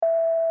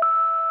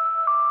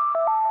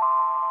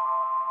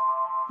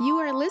You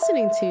are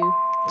listening to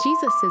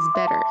Jesus is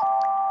Better,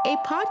 a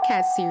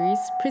podcast series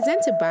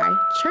presented by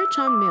Church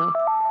on Mill,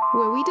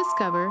 where we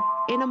discover,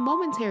 in a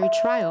momentary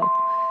trial,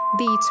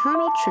 the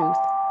eternal truth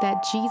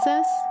that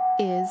Jesus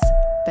is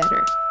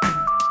better.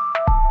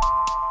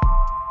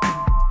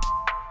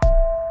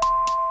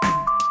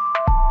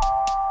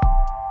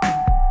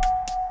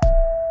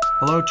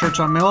 Hello, Church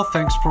on Mill.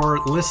 Thanks for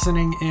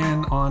listening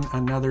in on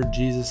another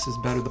Jesus is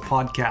Better, the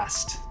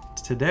podcast.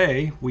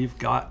 Today, we've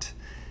got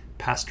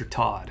Pastor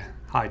Todd.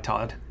 Hi,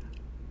 Todd.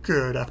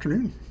 Good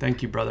afternoon.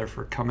 Thank you, brother,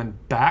 for coming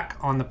back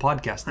on the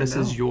podcast. This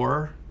is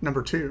your...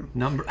 Number 2.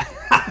 My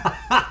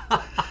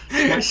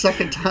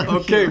second time.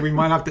 Okay, we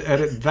might have to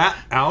edit that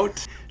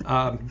out.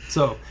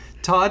 So,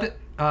 Todd,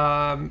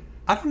 I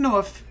don't know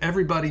if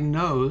everybody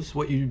knows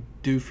what you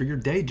do for your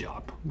day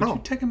job. Would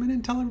you take a minute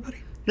and tell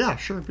everybody? Yeah,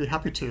 sure. I'd be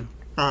happy to.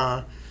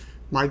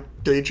 My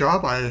day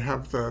job, I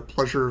have the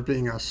pleasure of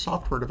being a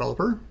software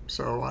developer.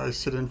 So I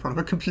sit in front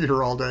of a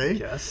computer all day.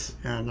 Yes.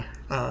 And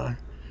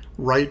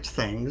write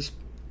things.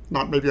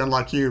 Not maybe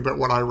unlike you, but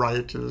what I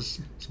write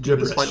is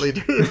gibberish. Slightly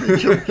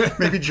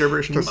maybe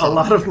gibberish to some. A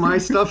lot of my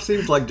stuff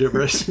seems like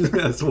gibberish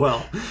as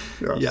well.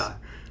 Yes. Yeah.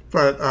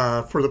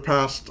 But for the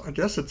past, I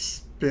guess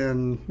it's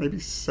been maybe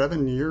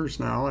 7 years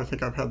now, I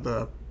think I've had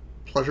the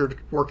pleasure to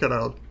work at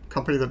a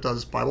company that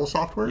does Bible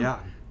software. Yeah.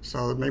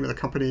 So the name of the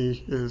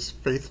company is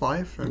Faith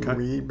Life, and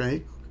we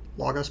make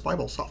Logos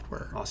Bible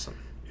software. Awesome.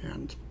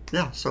 And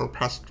yeah, so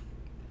past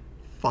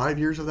 5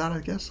 years of that, I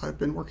guess, I've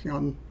been working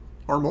on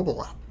our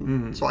mobile app.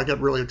 So I get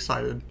really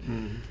excited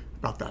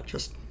about that,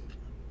 just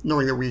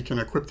knowing that we can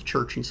equip the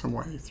church in some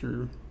way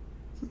through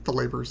the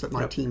labors that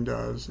my team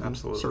does and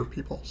serve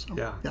people. So,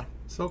 yeah.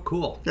 So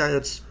cool. Yeah,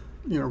 it's,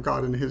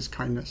 God and his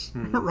kindness,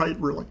 right,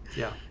 really.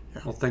 Yeah.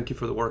 Well, thank you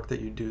for the work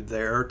that you do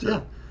there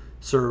to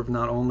serve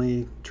not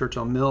only Church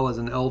on Mill as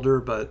an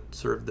elder, but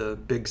serve the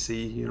Big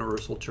C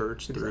Universal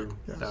Church through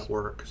that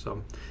work.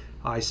 So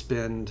I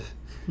spend,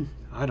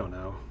 I don't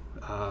know,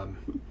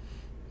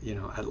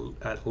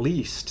 at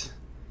least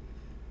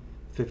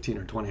 15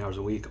 or 20 hours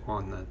a week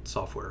on the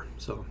software.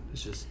 So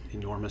it's just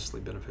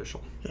enormously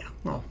beneficial. Yeah.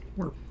 Well,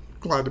 we're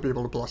glad to be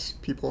able to bless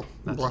people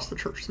and bless the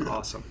church through that.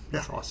 Awesome.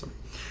 That's awesome.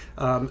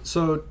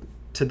 So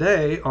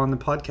today on the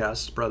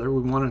podcast, brother,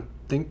 we want to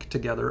think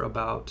together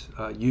about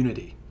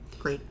unity.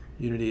 Great.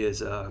 Unity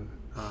is a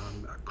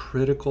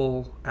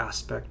critical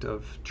aspect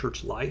of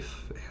church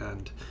life,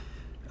 and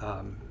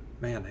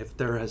if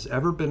there has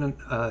ever been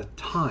a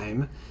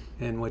time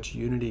in which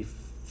unity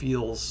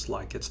feels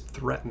like it's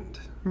threatened,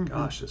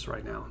 gosh, it's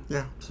right now.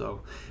 Yeah. So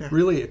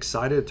really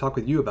excited to talk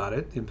with you about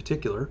it in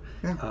particular.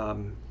 Yeah.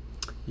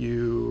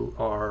 You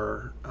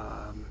are,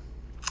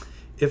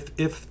 if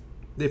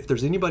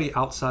there's anybody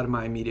outside of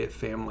my immediate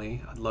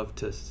family, I'd love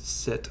to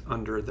sit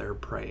under their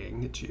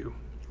praying at you.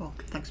 Well,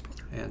 thanks,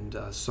 brother. And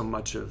so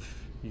much of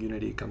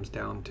unity comes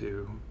down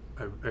to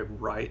a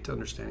right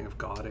understanding of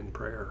God in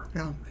prayer.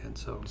 Yeah. And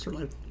so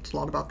certainly it's a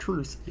lot about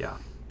truth. Yeah.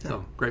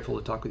 So grateful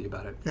to talk with you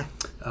about it. Yeah.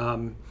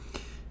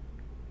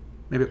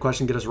 Maybe a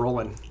question to get us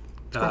rolling.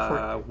 Let's go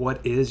for it.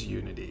 What is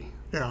unity?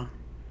 Yeah.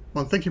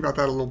 Well, thinking about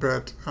that a little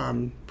bit,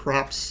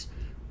 perhaps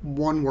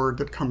one word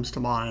that comes to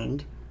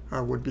mind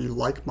would be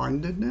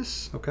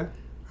like-mindedness. Okay.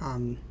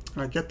 And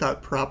I get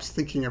that perhaps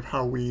thinking of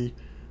how we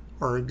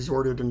are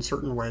exhorted in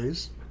certain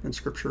ways in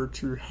Scripture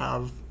to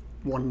have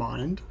one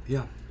mind.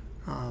 Yeah.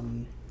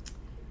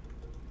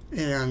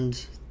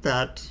 And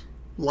that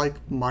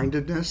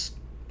like-mindedness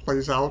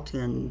plays out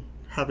in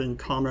having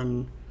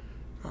common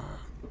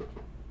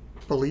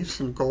beliefs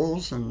and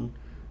goals and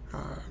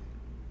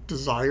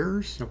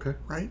desires. Okay.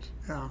 Right?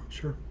 Yeah.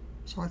 Sure.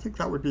 So I think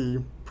that would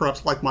be,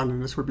 perhaps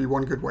like-mindedness would be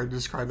one good way to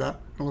describe that.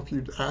 I don't know if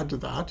you'd add to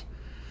that.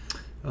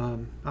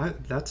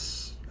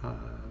 That's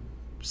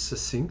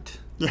succinct.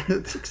 Yeah,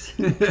 it's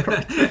succinct.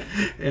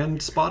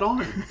 And spot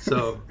on.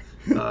 So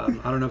I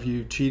don't know if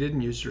you cheated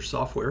and used your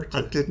software.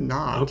 I did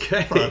not.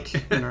 Okay. But,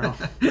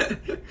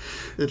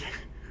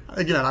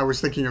 again, I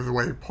was thinking of the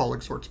way Paul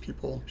exhorts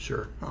people.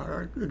 Sure.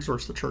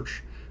 Exhorts the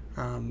church.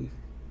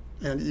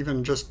 And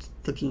even just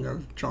thinking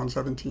of John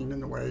 17 in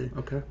the way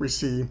we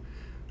see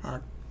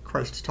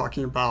Christ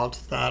talking about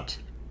that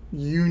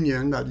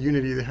union, that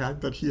unity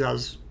that he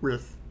has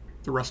with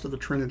the rest of the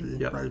Trinity.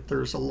 Yep. Right?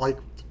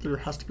 There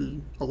has to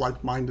be a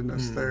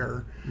like-mindedness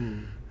there.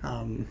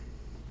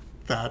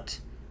 That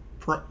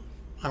I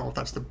don't know if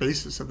that's the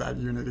basis of that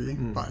unity,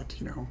 but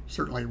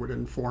certainly would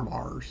inform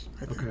ours,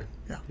 I think. Okay.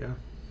 Yeah.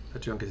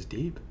 That junk is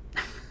deep.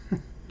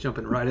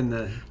 Jumping right in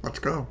the let's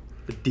go.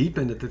 The deep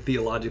end of the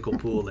theological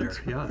pool there.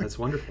 Yeah, that's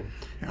wonderful.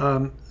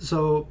 Yeah.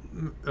 So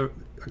I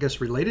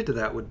guess related to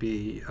that would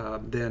be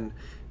then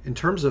in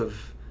terms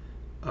of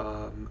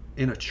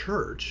in a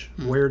church,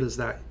 where does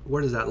that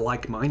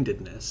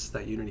like-mindedness,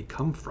 that unity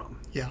come from?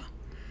 Yeah.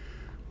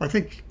 I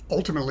think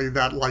ultimately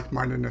that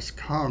like-mindedness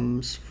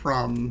comes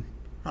from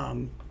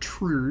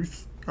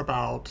truth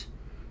about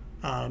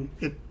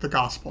the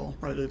gospel,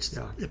 right?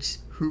 It's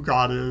who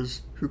God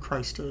is, who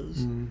Christ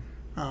is.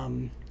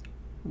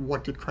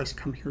 What did Christ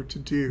come here to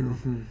do?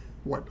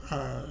 What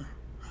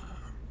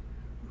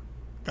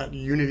that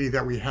unity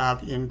that we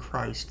have in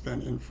Christ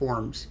then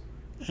informs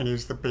and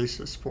is the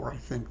basis for, I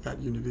think, that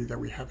unity that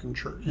we have in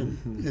church,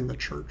 in the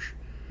church.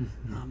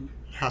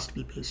 It has to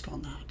be based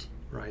on that.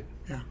 Right.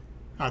 Yeah.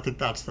 I think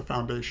that's the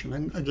foundation.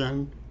 And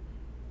again,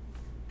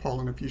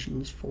 Paul in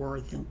Ephesians 4,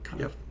 I think,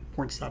 kind of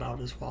points that out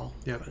as well.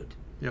 Yep. Right?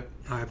 Yep.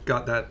 I've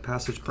got that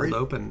passage pulled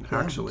open,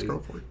 actually. Let's go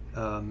for it.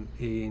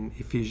 In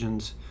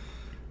Ephesians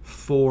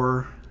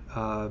 4,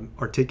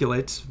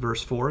 articulates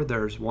verse 4,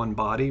 there's one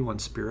body, one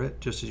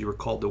spirit, just as you were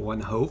called to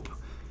one hope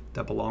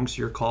that belongs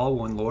to your call,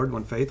 one Lord,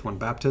 one faith, one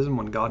baptism,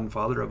 one God and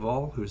Father of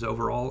all, who's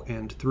over all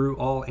and through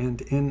all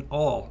and in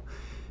all.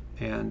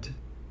 And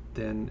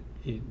then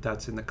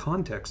that's in the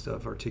context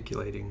of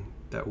articulating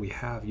that we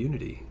have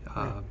unity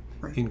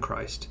in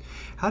Christ.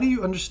 How do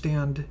you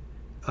understand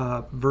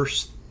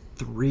verse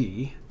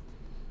 3,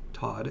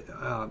 Todd,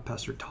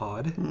 Pastor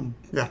Todd,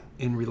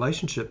 in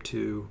relationship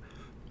to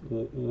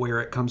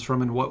where it comes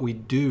from and what we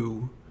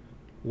do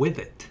with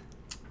it?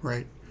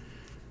 Right.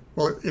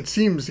 Well, it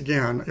seems,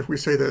 again, if we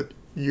say that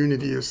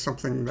unity is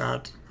something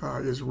that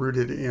is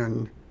rooted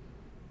in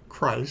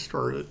Christ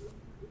or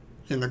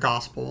in the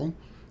gospel,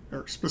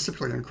 or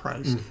specifically in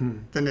Christ,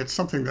 then it's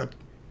something that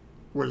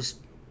was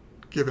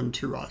given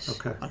to us,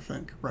 I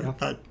think, right?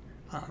 Yeah.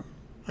 That,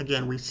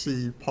 again, we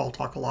see Paul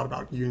talk a lot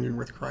about union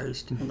with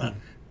Christ, and that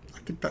I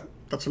think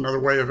that's another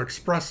way of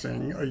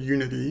expressing a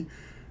unity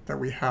that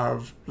we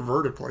have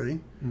vertically,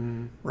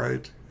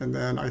 right? And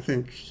then I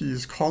think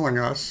he's calling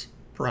us,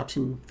 perhaps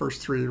in verse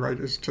 3, right,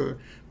 is to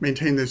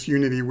maintain this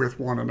unity with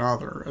one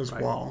another as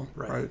well,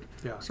 right?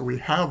 Yeah. So we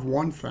have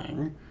one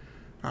thing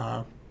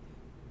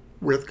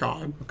with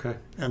God,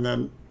 and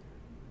then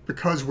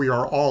because we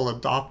are all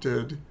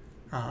adopted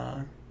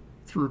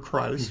through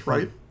Christ,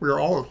 right? We are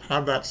all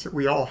have that.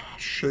 We all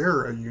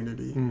share a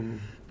unity,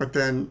 but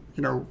then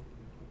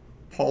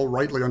Paul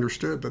rightly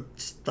understood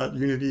that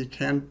unity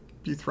can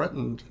be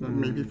threatened and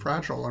may be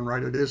fragile, and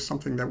right, it is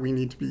something that we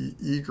need to be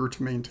eager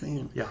to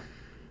maintain. Yeah.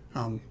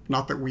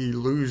 Not that we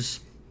lose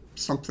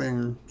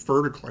something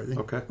vertically,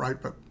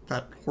 right? But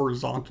that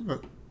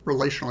horizontal,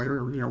 relationally,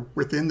 or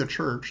within the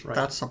church,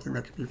 that's something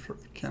that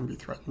can be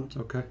threatened.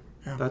 Okay.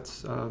 Yeah.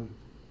 That's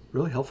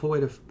really helpful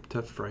way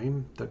to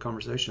frame the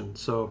conversation.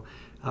 So,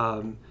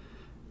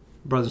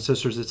 brothers and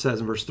sisters, it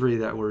says in verse 3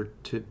 that we're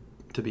to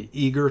be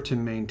eager to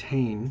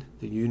maintain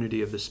the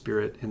unity of the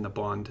Spirit in the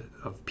bond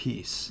of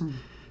peace.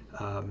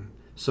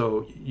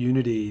 So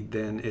unity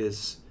then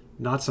is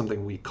not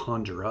something we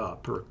conjure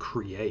up or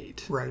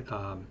create. Right.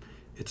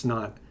 It's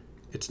not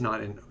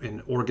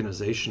an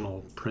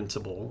organizational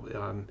principle.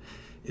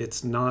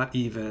 It's not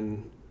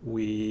even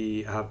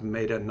we have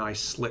made a nice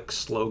slick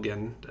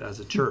slogan as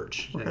a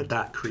church and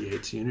that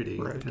creates unity.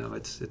 Right.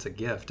 It's a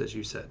gift, as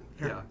you said.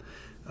 Yeah.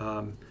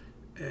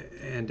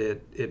 And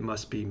it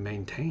must be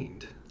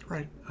maintained.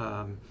 Right.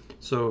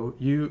 So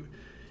you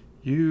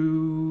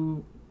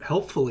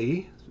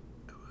helpfully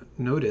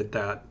noted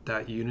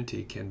that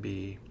unity can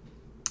be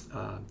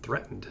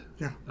threatened.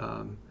 Yeah.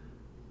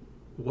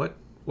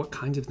 What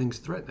kinds of things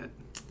threaten it?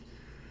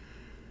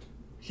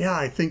 Yeah,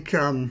 I think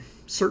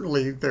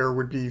certainly there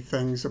would be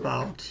things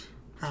about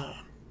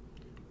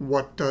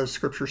what does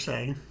Scripture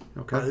say.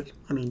 Okay. Right?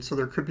 I mean, so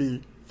there could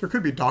be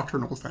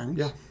doctrinal things.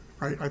 Yeah.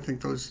 Right. I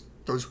think those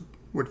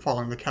would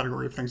fall in the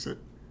category of things that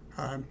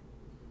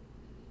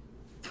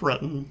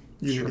threaten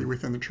unity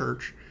within the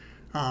church.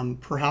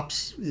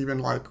 Perhaps even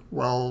like,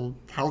 well,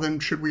 how then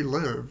should we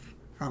live,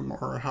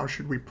 or how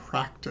should we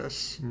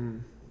practice,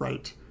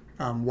 right?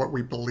 What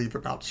we believe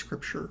about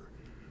Scripture.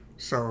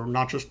 So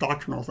not just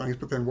doctrinal things,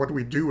 but then what do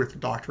we do with the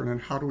doctrine and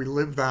how do we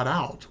live that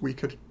out? We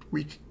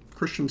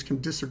Christians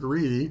can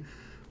disagree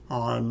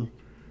on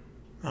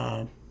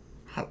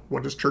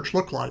what does church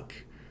look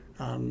like.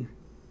 I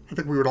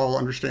think we would all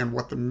understand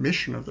what the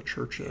mission of the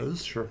church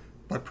is. Sure.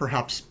 But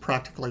perhaps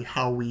practically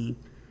how we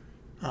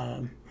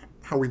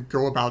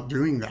go about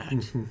doing that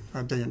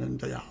day in and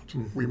day out.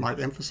 We might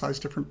emphasize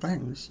different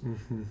things.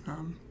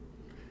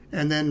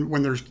 And then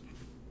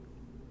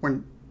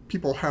when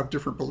people have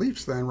different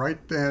beliefs then, right,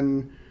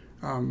 then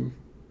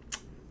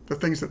the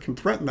things that can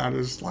threaten that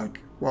is like,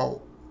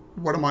 well,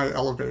 what am I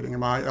elevating?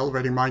 Am I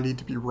elevating my need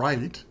to be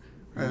right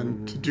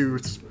and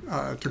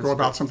to go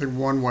about something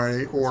one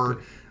way,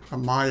 or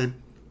my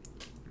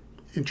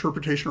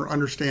interpretation or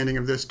understanding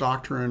of this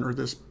doctrine or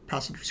this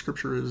passage of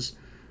Scripture is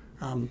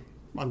I'm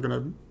going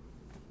to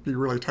be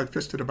really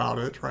tight-fisted about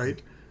it,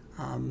 right?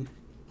 I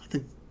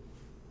think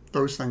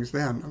those things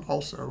then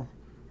also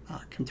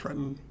can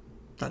threaten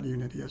that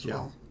unity as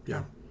well.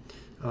 Yeah.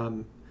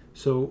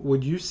 So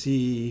would you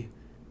see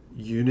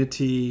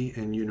unity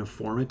and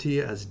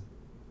uniformity as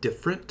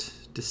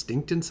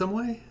distinct in some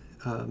way?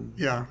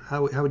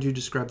 How would you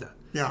describe that?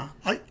 Yeah,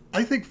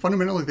 I think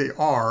fundamentally they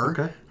are.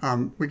 Okay.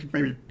 We could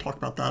maybe talk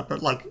about that,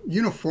 but like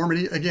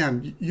uniformity,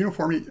 again,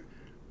 uniformity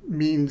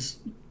means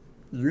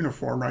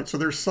uniform, right? So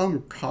there's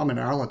some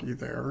commonality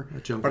there.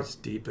 That jump is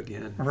deep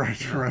again. Right.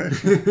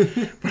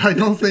 But I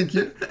don't think,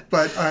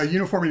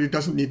 uniformity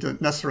doesn't need to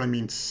necessarily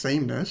mean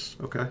sameness.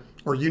 Okay.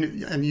 Or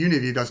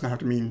unity doesn't have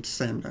to mean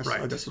sameness.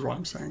 Right. I guess is what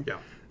I'm saying. Yeah.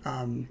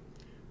 I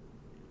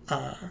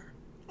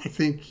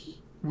think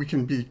we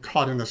can be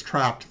caught in this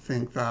trap to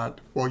think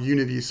that, well,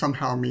 unity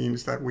somehow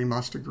means that we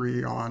must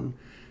agree on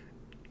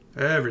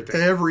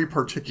everything, every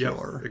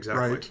particular, yep,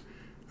 exactly.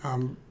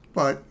 Right?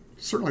 But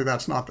certainly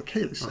that's not the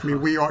case. I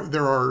mean,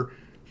 there are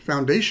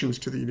foundations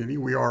to the unity.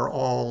 We are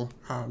all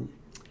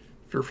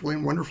fearfully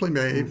and wonderfully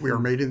made. Mm-hmm. We are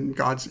made in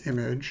God's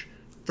image.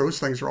 Those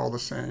things are all the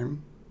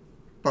same.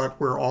 But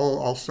we're all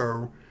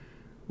also,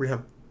 we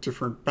have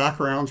different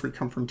backgrounds. We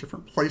come from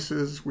different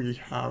places. We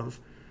have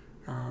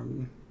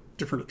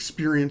different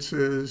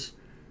experiences.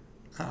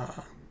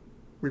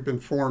 We've been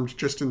formed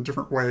just in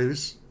different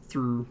ways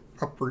through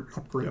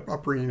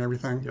upbringing and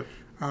everything. Yep.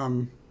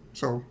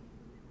 So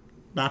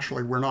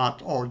naturally, we're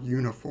not all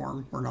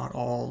uniform. We're not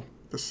all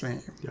the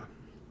same. Yeah.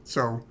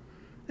 So,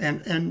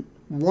 and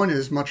one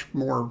is much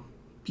more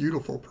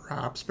beautiful,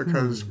 perhaps,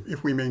 because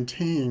if we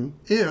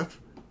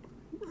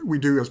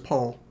do as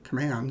Paul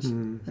commands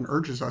and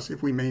urges us,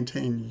 if we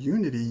maintain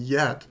unity,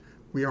 yet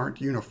we aren't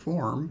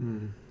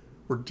uniform,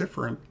 we're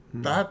different,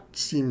 that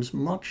seems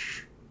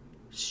much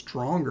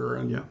stronger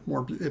and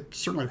more, it's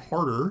certainly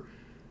harder,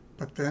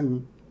 but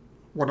then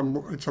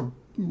it's a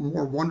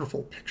more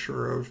wonderful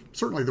picture of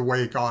certainly the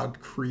way God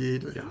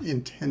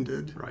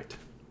intended right.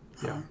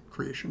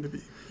 creation to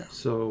be. Yeah.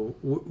 So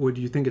would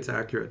you think it's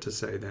accurate to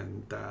say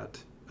then that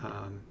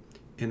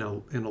in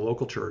a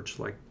local church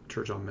like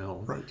Church on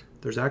Mill, right,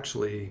 there's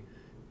actually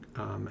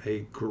a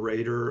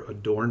greater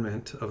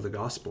adornment of the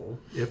gospel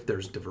if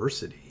there's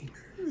diversity?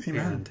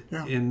 Amen.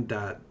 And in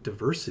that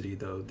diversity,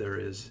 though, there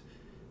is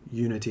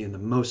unity in the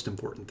most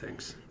important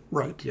things.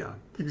 Right. Yeah.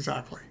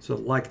 Exactly. So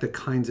like the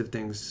kinds of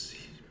things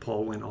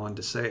Paul went on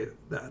to say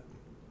that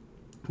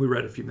we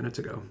read a few minutes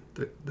ago,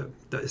 the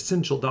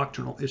essential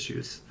doctrinal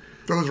issues.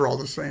 Those are all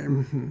the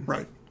same.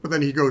 Right. But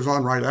then he goes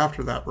on right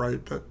after that,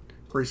 right, that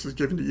grace is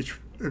given to each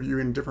of you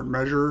in different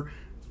measure.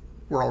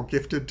 We're all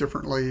gifted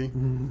differently.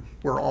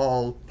 We're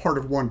all part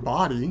of one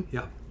body.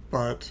 Yeah.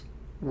 But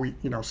we,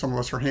 some of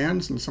us are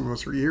hands and some of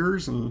us are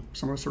ears and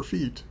some of us are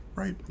feet,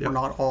 right? Yep. We're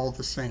not all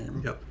the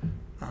same.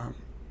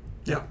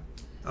 Yep.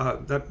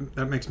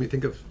 That makes me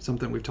think of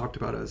something we've talked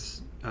about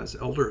as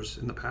elders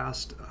in the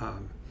past.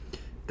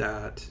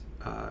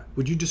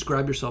 Would you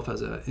describe yourself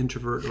as an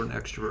introvert or an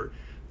extrovert?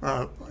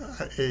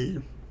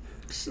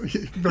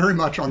 Very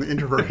much on the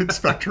introverted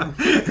spectrum.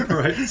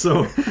 Right.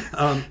 So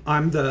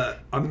I'm the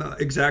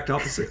exact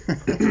opposite.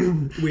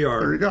 We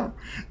are. There you go.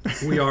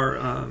 We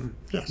are.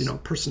 Yes.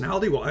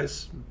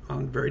 Personality-wise,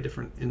 on very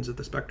different ends of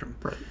the spectrum.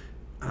 Right.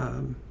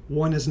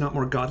 One is not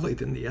more godly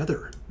than the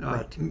other.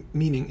 Right.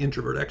 Meaning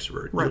introvert,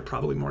 extrovert. Right. You're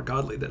probably more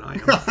godly than I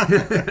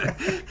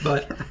am.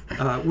 But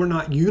we're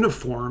not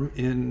uniform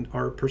in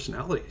our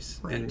personalities,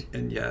 right.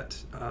 and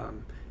yet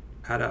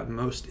at a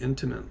most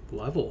intimate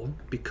level,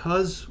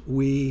 because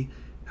we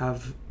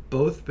have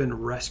both been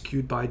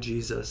rescued by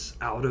Jesus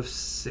out of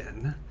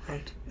sin,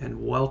 right,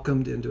 and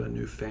welcomed into a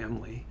new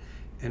family,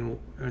 and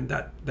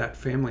that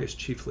family is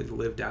chiefly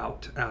lived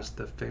out as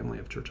the family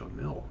of Church on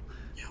Mill.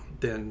 Yeah.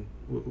 Then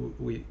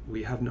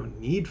we have no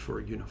need for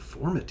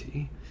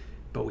uniformity,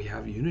 but we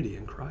have unity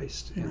in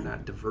Christ. And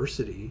that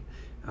diversity,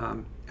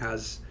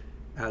 as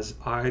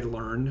I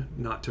learn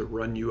not to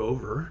run you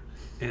over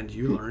and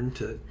you learn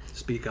to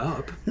speak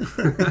up,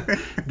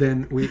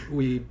 then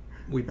we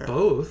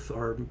both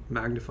are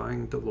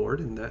magnifying the Lord,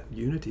 and that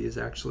unity is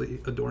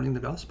actually adorning the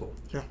gospel.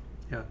 Yeah.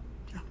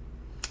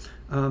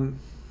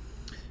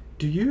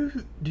 Do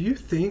you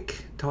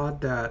think,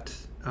 Todd, that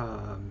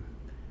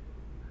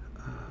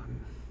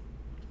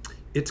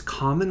it's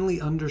commonly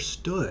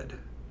understood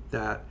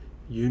that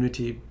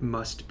unity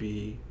must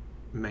be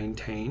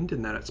maintained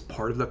and that it's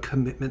part of the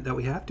commitment that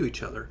we have to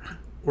each other?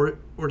 Or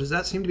does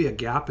that seem to be a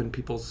gap in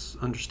people's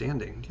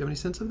understanding? Do you have any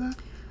sense of that?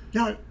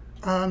 Yeah,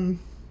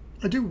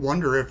 I do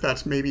wonder if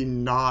that's maybe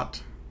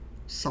not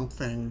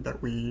something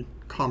that we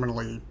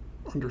commonly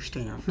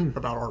understand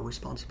about our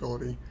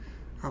responsibility.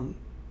 I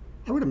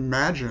would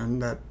imagine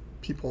that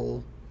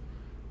people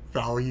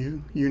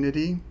value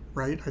unity,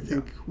 right? I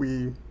think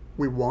we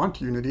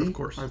want unity. Of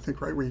course. I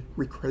think, right,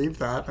 we crave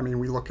that. I mean,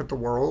 we look at the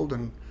world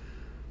and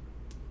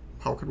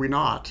how could we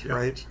not,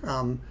 right?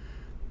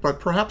 But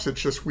perhaps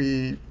it's just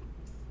maybe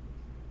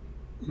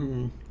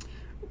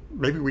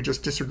we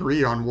just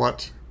disagree on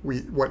what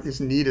is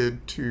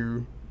needed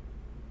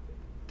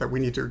that we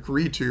need to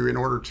agree to in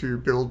order to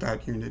build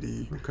that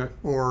unity. Okay.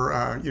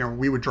 Or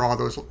we would draw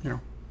those.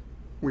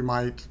 We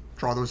might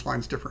draw those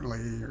lines differently.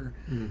 Or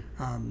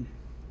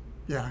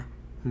yeah.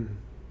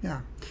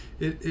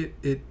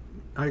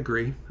 I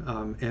agree,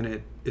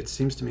 and it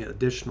seems to me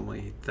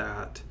additionally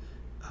that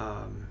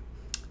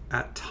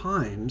at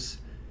times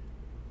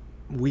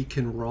we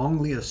can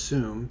wrongly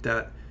assume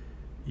that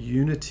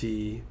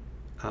unity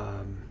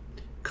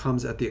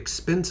comes at the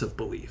expense of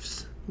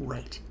beliefs.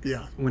 Right.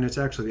 Yeah. When it's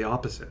actually the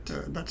opposite.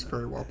 That's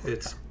very well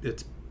put.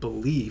 It's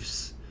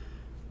beliefs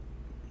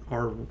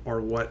are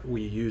what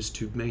we use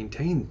to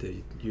maintain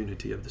the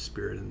unity of the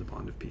Spirit and the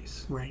bond of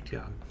peace. Right.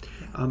 Yeah.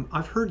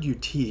 I've heard you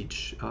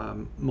teach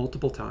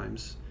multiple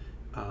times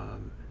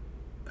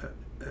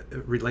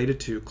related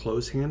to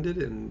close-handed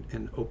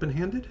and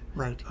open-handed.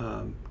 Right.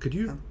 Could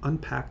you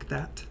unpack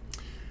that?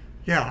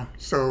 Yeah.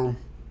 So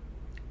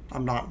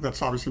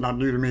that's obviously not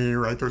new to me,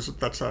 right?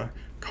 That's a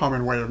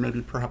common way of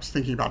maybe perhaps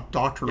thinking about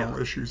doctrinal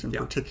issues in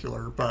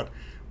particular. But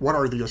what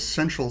are the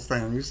essential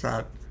things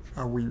that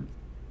we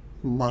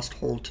must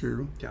hold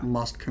to,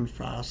 must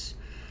confess,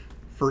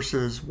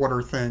 versus what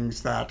are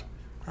things that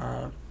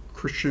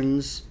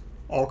Christians,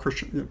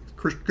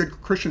 good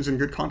Christians in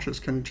good conscience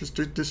can just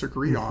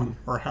disagree on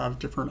or have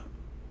different,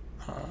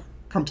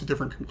 come to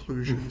different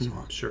conclusions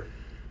on. Sure.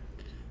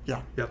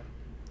 Yeah. Yep.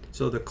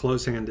 So the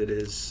close-handed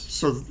is...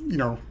 So,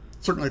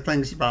 certainly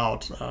things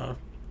about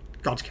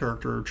God's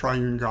character,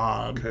 triune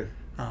God,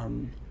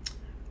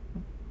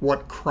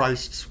 what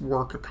Christ's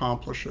work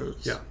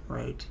accomplishes,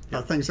 right?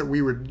 Things that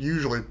we would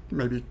usually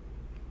maybe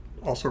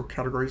also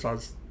categorize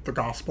as the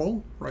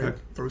gospel, right? Okay.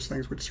 Those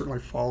things would certainly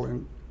fall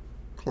in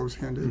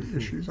close-handed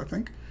issues, I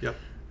think. Yep.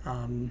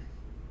 And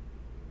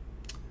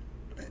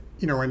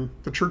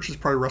the church has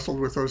probably wrestled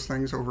with those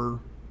things over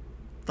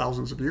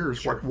thousands of years.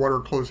 Sure. What are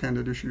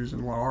close-handed issues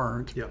and what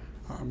aren't? Yep.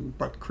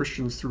 But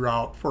Christians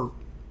throughout, for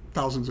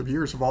thousands of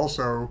years, have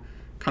also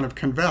kind of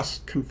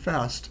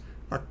confessed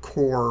a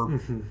core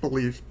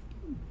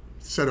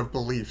set of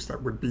beliefs that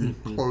would be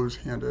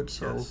close-handed.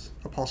 So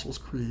Apostles'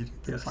 Creed,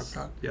 things like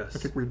that. Yes. I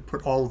think we'd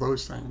put all of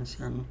those things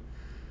in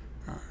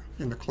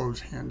the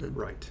close-handed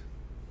bucket.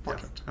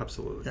 Yeah,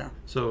 absolutely. Yeah.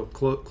 So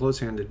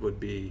close-handed would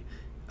be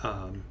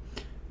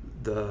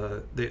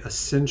the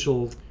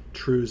essential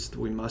truths that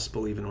we must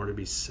believe in order to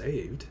be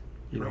saved.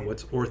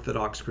 What's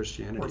Orthodox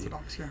Christianity.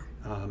 Orthodox, yeah.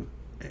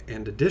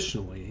 And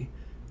additionally,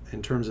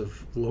 in terms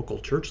of local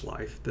church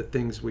life, the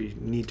things we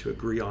need to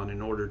agree on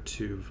in order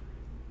to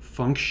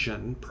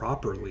function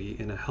properly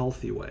in a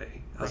healthy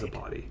way as a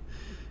body.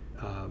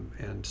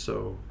 And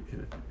so,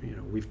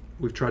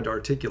 we've tried to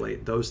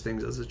articulate those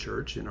things as a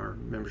church in our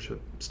membership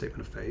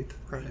statement of faith,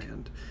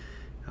 and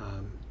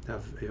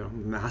have a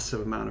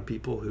massive amount of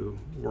people who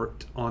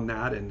worked on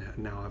that and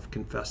now have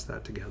confessed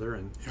that together.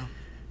 And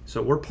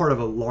so we're part of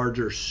a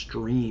larger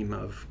stream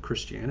of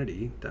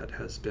Christianity that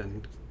has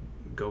been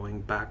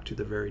going back to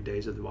the very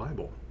days of the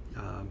Bible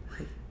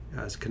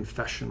as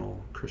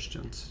confessional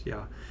Christians.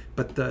 Yeah,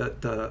 but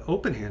the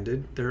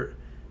open-handed,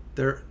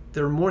 there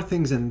are more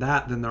things in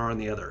that than there are in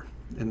the other,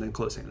 and then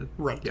close-handed.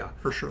 Right. Yeah,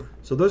 for sure.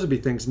 So those would be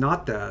things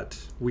not that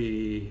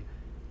we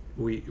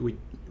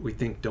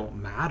think don't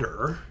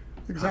matter.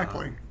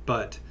 Exactly.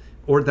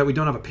 Or that we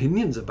don't have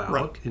opinions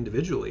about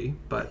individually,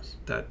 but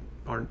that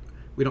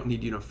we don't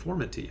need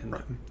uniformity in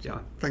them. Yeah.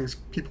 Things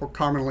people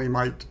commonly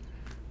might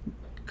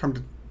come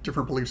to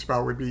different beliefs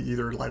about would be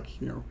either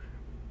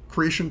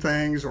creation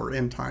things or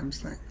end times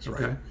things,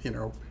 right?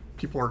 Okay.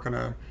 People are going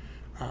to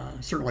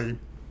certainly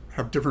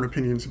have different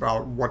opinions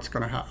about what's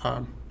going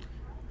to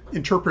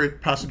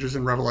interpret passages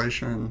in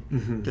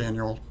Revelation,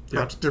 Daniel,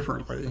 perhaps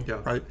differently,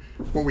 right?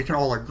 What we can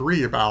all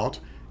agree about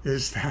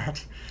is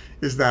that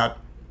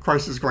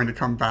Christ is going to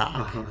come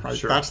back, right?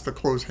 Sure. That's the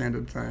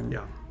close-handed thing.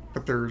 Yeah.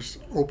 But there's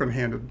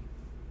open-handed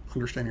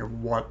understanding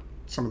of what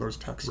some of those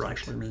texts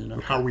actually mean,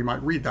 and how we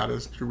might read that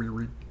is, do we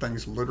read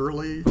things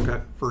literally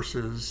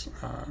versus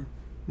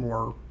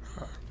more,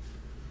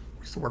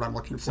 what's the word I'm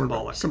looking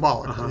for?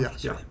 Symbolically,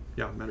 yes. Yeah.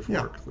 Yeah,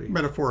 metaphorically. Yeah,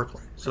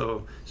 metaphorically.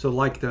 So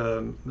like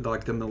the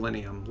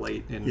millennium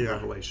late in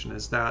Revelation,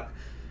 is that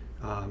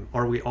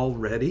are we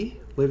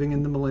already living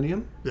in the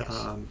millennium? Yes.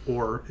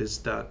 Or is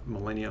that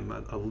millennium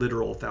a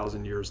literal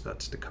 1,000 years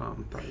that's to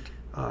come?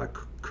 Right.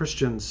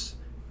 Christians,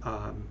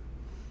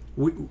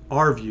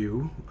 our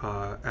view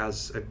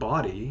as a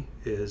body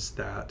is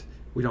that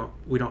we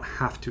don't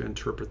have to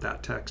interpret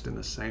that text in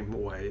the same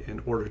way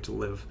in order to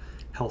live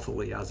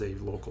healthily as a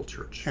local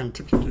church and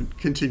to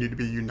continue to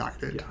be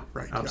united. Yeah,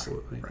 right.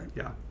 Absolutely. Yeah, right.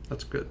 Yeah,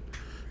 that's good.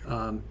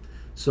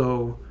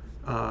 So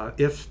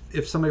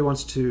if somebody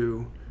wants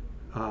to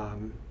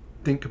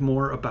think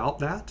more about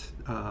that,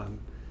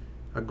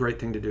 a great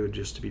thing to do would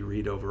just to be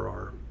read over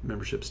our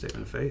membership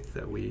statement of faith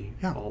that we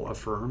all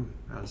affirm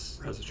as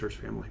a church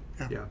family.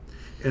 Yeah.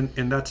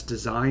 And that's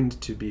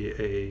designed to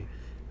be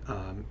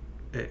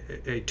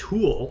a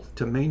tool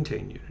to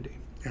maintain unity.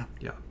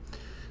 Yeah.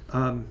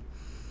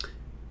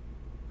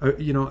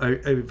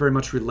 A very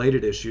much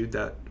related issue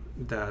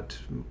that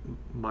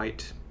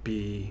might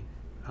be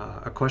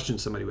a question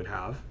somebody would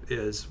have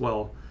is,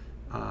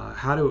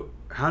 how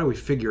do we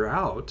figure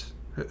out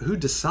who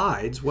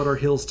decides what are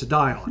hills to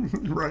die on,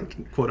 right?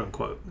 Quote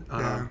unquote.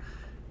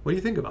 What do you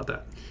think about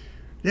that?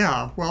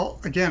 Yeah. Well,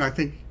 again, I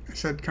think I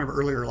said kind of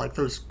earlier, like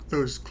those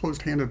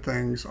closed-handed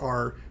things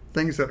are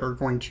things that are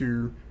going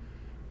to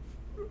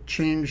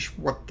change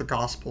what the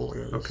gospel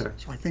is. Okay.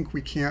 So I think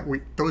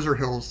those are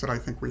hills that I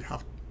think we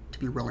have to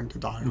be willing to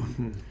die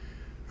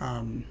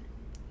on.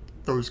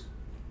 Those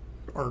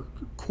are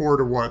core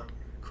to what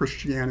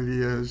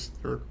Christianity is.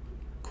 They're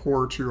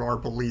core to our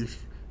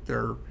belief.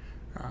 They're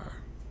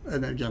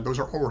and again, those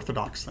are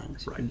orthodox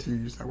things. Right. To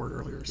use that word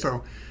earlier. Yeah.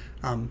 So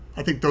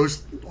I think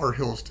those are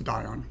hills to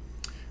die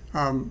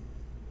on.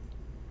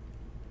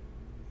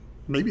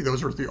 maybe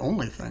those are the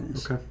only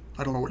things. Okay.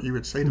 I don't know what you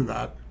would say to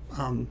that.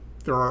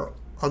 There are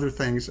other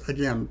things,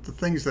 again, the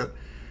things that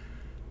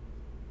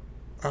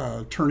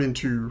turn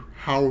into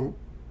how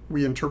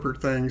we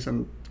interpret things,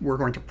 and we're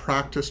going to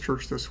practice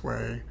church this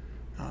way.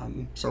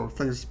 So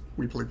things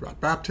we believe about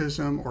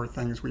baptism, or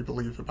things we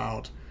believe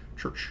about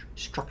church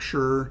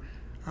structure.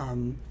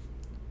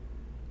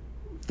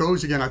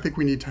 Those, again, I think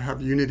we need to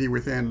have unity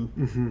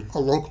within a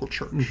local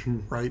church,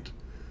 right?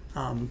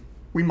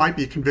 We might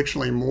be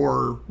convictionally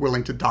more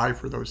willing to die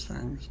for those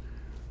things,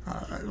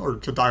 or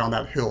to die on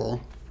that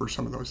hill for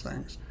some of those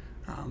things.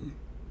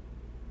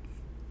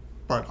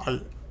 But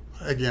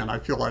I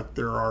feel like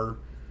there are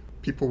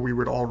people we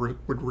would all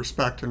would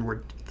respect and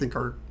would think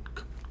are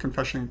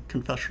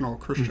confessional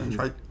Christians,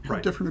 right?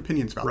 Have different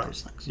opinions about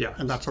those things,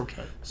 and that's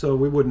okay. So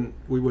we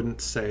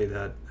wouldn't say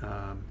that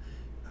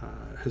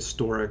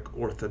historic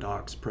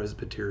Orthodox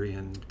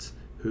Presbyterians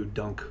who would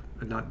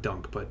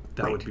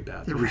be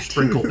bad. Who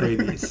sprinkle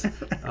babies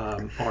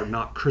are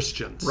not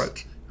Christians,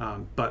 right?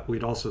 But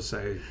we'd also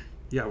say,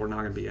 we're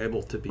not going to be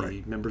able to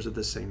be members of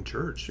the same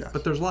church. Yes.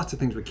 But there's lots of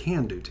things we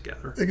can do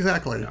together.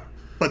 Exactly. Yeah.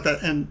 But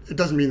and it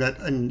doesn't mean that,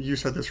 and you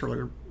said this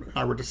earlier,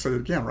 I would just say it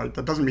again, right?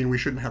 That doesn't mean we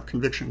shouldn't have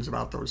convictions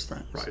about those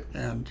things, right?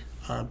 And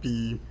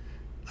be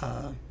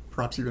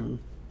perhaps even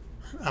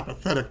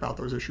apathetic about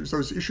those issues.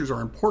 Those issues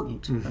are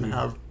important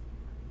and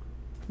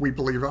we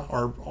believe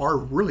are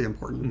really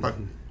important. But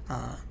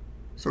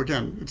so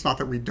again, it's not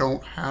that we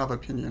don't have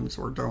opinions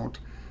or don't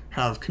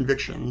have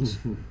convictions,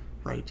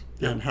 right?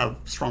 Yeah. And have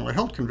strongly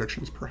held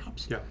convictions,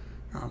 perhaps. Yeah.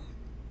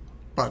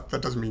 But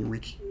that doesn't mean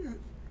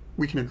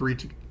we can agree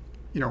to,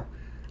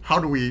 how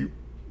do we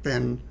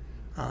then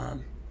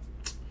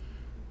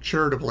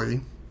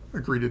charitably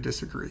agree to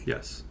disagree?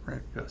 Yes.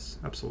 Right. Yes.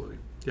 Absolutely.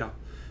 Yeah.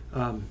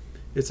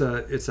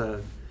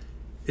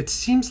 It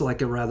seems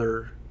like a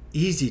rather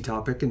easy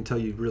topic until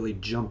you really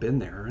jump in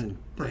there and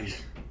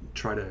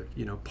try to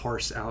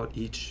parse out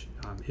each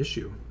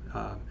issue.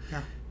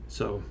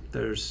 So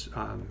there's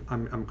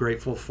I'm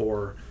grateful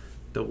for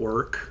the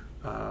work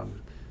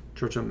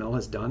Church on Mill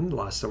has done the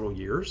last several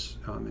years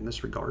in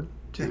this regard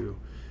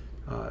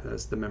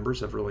as the members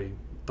have really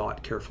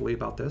thought carefully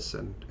about this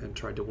and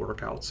tried to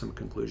work out some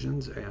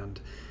conclusions, and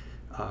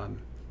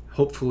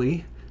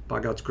hopefully by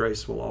God's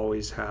grace we'll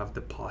always have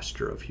the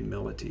posture of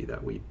humility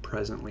that we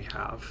presently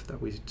have, that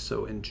we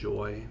so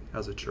enjoy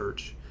as a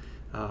church.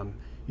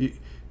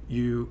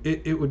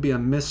 It would be a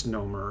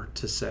misnomer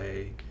to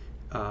say,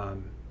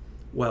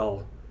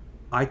 well,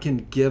 I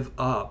can give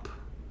up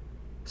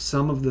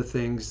some of the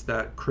things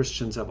that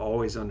Christians have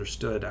always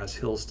understood as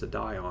hills to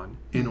die on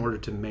in order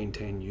to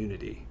maintain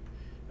unity.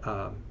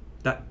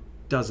 That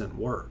doesn't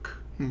work.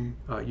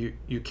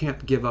 You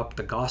can't give up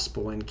the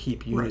gospel and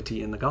keep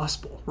unity in the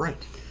gospel.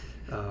 Right.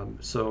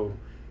 So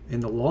in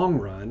the long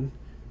run,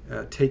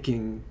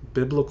 taking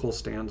biblical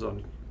stands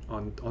on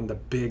the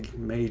big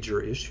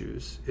major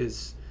issues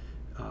is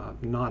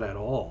not at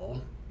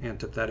all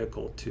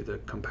antithetical to the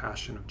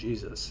compassion of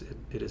Jesus.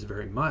 It is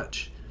very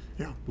much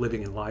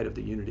living in light of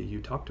the unity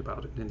you talked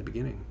about in the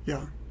beginning.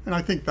 Yeah, and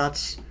I think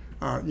that's,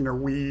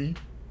 we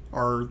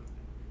are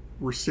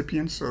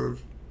recipients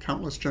of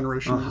countless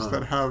generations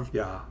that have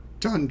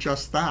done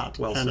just that.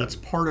 Well and said. It's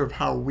part of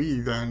how we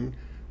then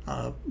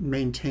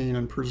maintain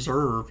and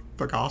preserve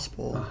the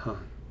gospel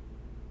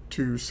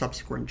to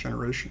subsequent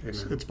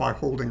generations. Amen. It's by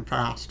holding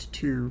fast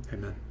to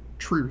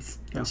truth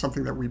and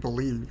something that we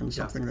believe and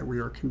something that we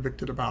are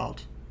convicted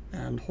about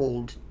and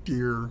hold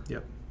dear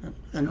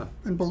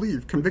and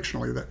believe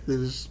convictionally that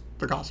is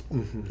the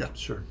gospel.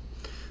 Sure.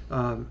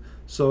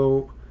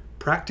 So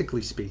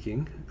practically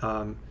speaking,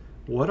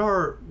 what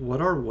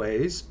are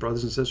ways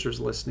brothers and sisters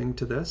listening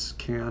to this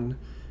can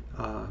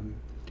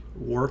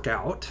work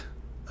out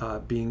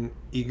being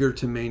eager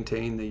to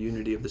maintain the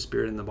unity of the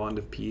Spirit and the bond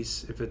of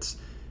peace if it's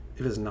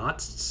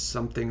not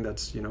something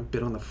that's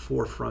been on the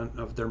forefront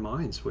of their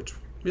minds, which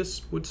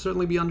would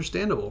certainly be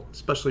understandable,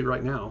 especially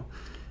right now,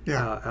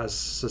 as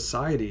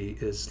society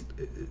is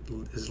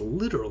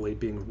literally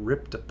being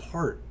ripped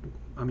apart.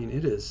 I mean,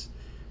 it is.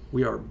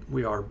 We are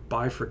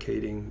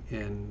bifurcating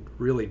in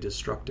really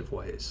destructive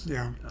ways.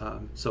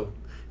 So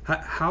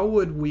how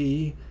would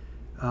we,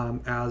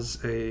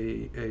 as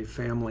a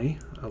family,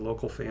 a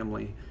local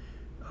family,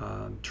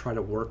 try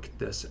to work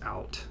this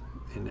out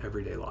in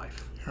everyday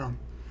life?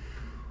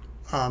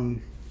 I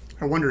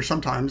wonder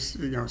sometimes,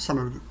 some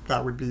of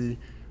that would be,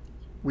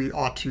 we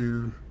ought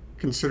to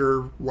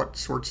consider what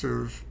sorts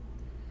of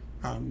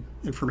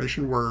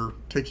information we're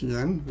taking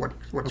in, what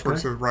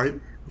sorts of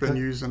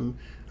venues, and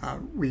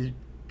we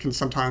can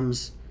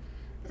sometimes,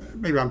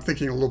 maybe I'm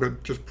thinking a little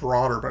bit just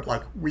broader, but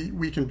like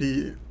we can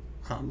be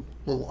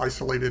little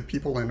isolated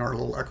people in our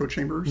little echo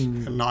chambers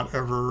and not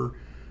ever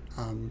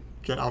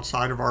get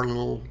outside of our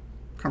little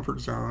comfort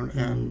zone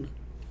and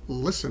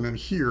listen and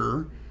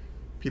hear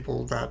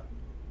people that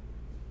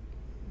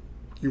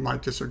you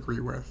might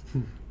disagree with.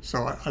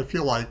 So I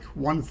feel like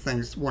one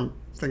thing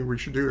we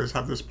should do is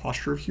have this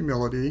posture of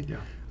humility,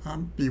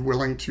 be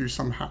willing to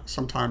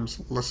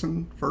sometimes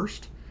listen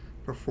first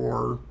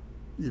before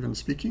even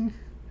speaking,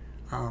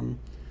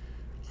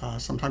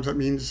 Sometimes that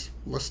means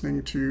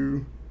listening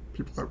to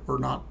people that we're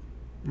not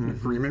in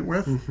agreement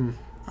with.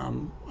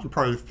 I'm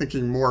probably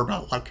thinking more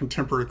about like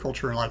contemporary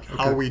culture and like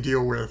how we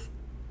deal with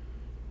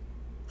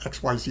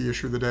XYZ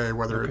issue of the day,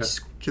 whether it's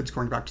kids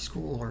going back to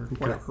school or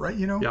whatever, right?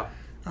 Yeah.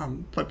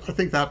 But I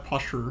think that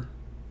posture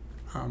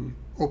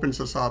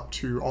opens us up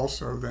to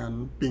also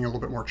then being a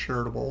little bit more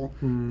charitable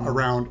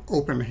around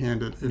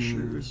open-handed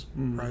issues,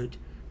 right?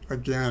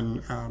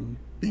 Again,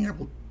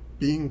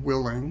 being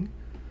willing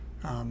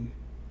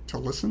to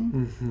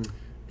listen,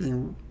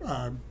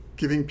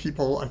 giving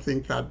people, I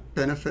think, that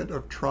benefit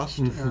of trust,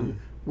 and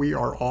we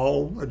are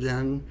all,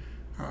 again,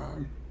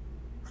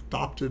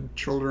 adopted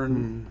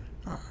children.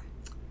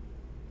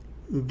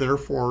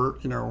 Therefore,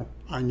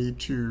 I need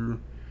to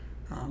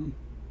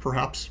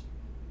perhaps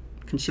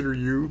consider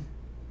you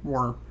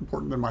more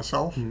important than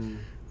myself,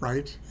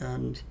 right?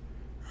 And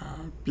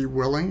be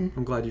willing.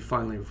 I'm glad you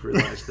finally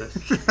realized this.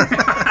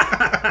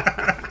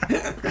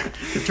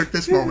 It took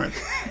this moment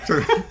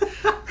for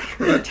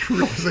that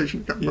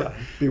realization to come. Yeah,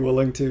 be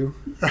willing to.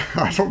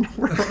 I don't know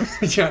where I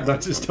was. Yeah,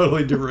 that just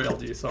totally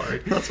derailed you. Sorry.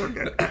 That's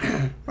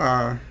okay.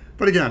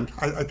 But again,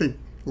 I think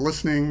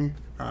listening,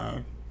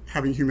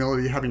 having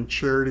humility, having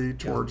charity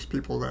towards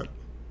people that,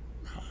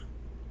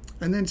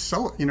 and then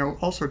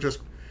also just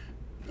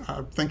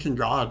thanking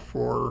God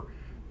for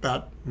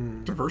that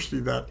diversity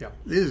that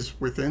is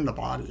within the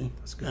body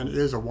and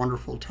is a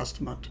wonderful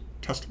testament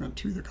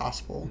to the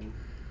gospel.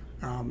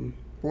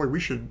 Boy,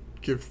 we should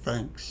give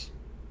thanks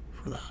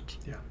for that.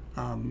 Yeah.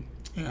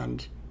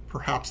 And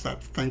perhaps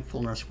that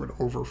thankfulness would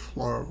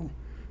overflow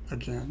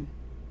again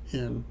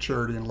in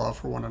charity and love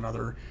for one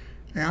another.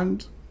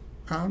 And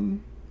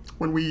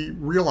when we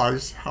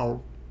realize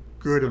how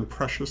good and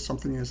precious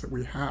something is that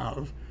we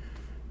have,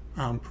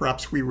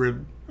 perhaps we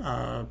would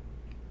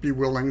be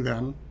willing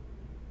then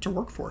to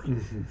work for it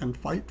and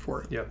fight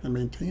for it and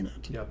maintain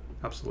it. Yep,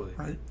 absolutely.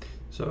 Right.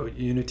 So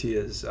unity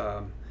is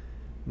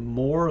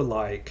more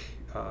like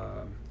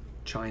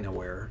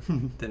Chinaware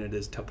than it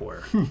is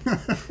Tupperware.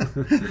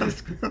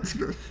 That's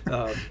good.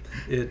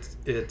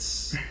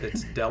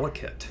 It's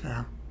delicate.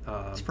 Yeah.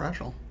 It's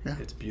fragile. Yeah.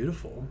 It's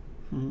beautiful,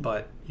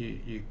 but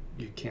you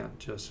can't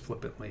just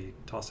flippantly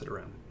toss it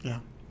around. Yeah.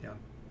 Yeah.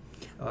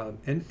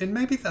 And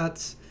maybe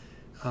that's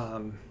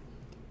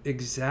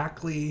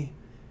exactly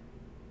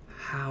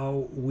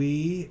how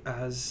we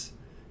as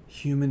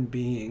human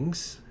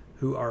beings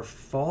who are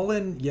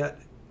fallen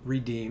yet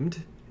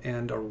redeemed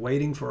and are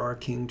waiting for our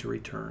King to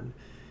return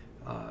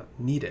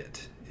need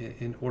it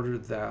in order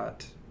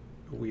that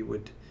we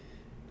would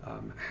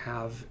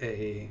have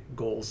a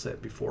goal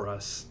set before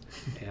us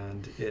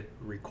and it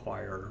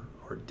require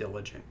our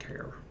diligent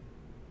care.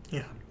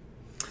 Yeah.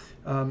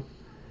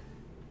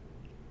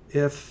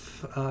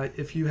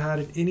 If you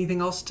had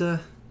anything else to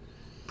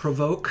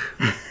provoke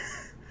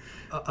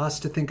us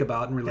to think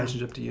about in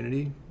relationship to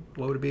unity,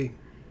 what would it be?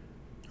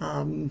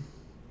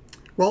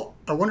 Well,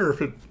 I wonder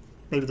if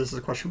maybe this is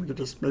a question we could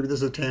maybe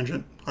this is a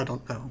tangent. I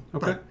don't know.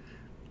 Okay. But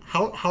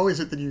how is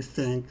it that you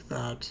think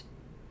that,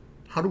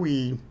 how do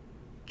we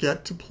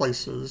get to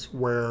places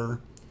where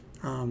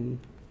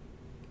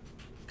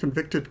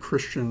convicted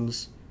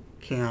Christians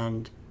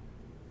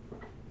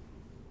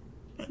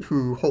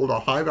who hold a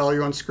high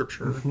value on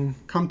Scripture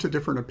come to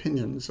different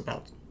opinions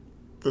about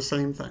the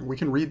same thing? We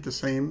can read the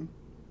same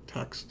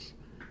texts,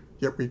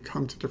 yet we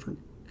come to different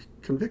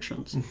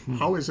convictions.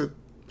 How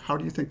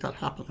do you think that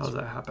happens? How does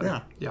that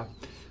happen? Yeah.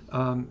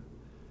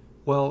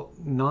 Well,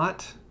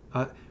 not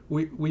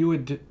we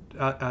would,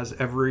 as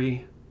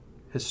every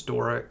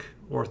historic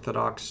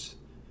Orthodox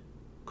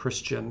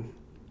Christian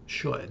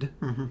should,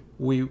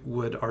 we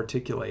would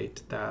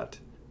articulate that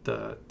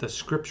the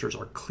Scriptures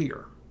are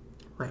clear,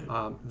 right?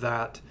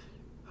 That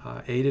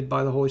aided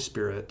by the Holy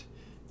Spirit,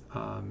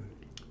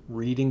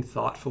 reading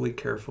thoughtfully,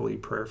 carefully,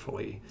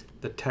 prayerfully,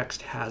 the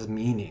text has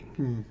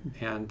meaning,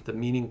 and the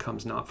meaning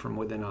comes not from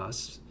within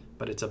us,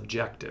 but it's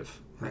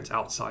objective. Right. It's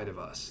outside of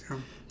us,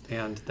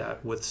 and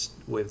that with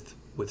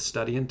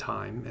study and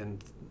time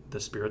and the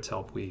Spirit's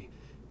help, we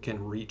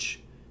can reach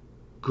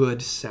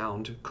good,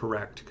 sound,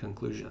 correct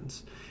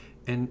conclusions.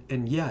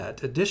 And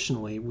yet,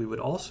 additionally, we would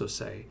also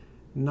say,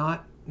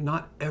 not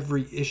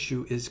every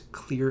issue is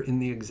clear in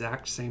the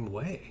exact same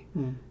way.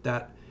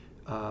 That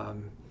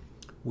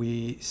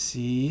we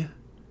see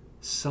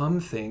some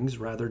things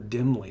rather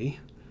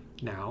dimly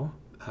now,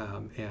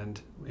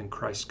 and when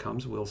Christ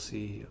comes, we'll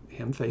see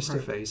him face to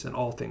face, and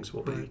all things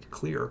will be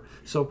clear.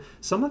 So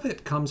some of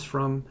it comes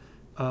from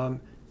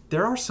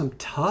there are some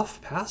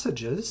tough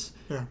passages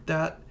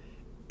that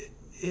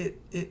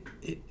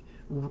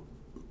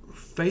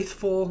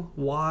faithful,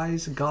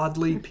 wise,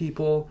 godly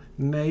people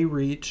may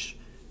reach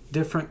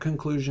different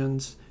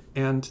conclusions,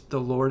 and the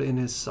Lord in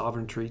his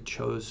sovereignty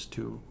chose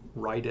to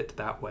write it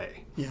that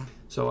way. Yeah.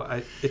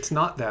 So it's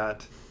not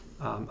that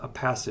a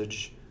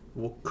passage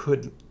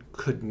could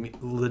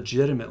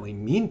legitimately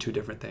mean two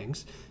different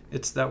things.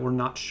 It's that we're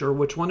not sure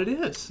which one it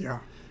is. Yeah.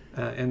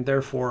 And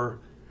therefore,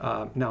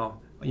 now,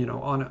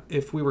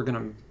 if we were going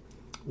to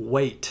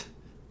weight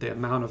the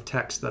amount of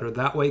texts that are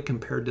that way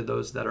compared to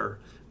those that are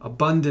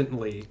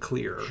abundantly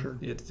clear,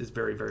 it is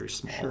very, very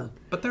small. Sure.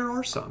 But there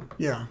are some.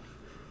 Yeah.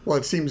 Well,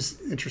 it seems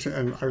interesting,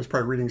 and I was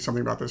probably reading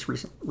something about this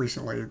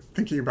recently,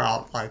 thinking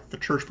about like the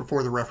church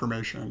before the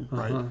Reformation,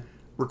 right,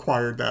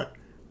 required that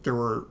there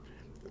were,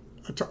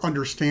 to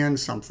understand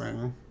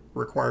something,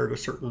 required a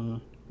certain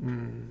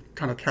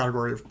kind of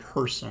category of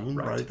person,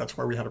 right? That's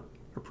why we had a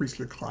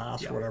priestly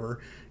class or whatever.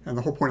 And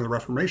the whole point of the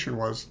Reformation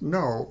was,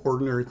 no,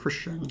 ordinary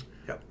Christian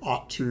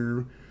ought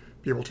to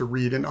be able to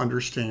read and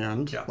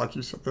understand, like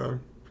you said,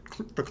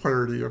 the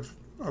clarity of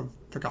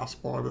the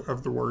gospel,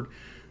 of the word.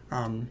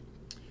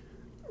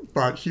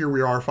 But here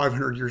we are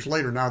 500 years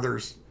later. Now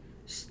there's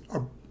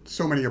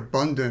so many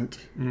abundant,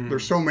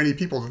 there's so many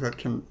people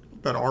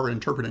that are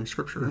interpreting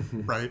Scripture,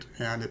 right?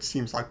 And it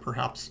seems like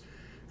perhaps,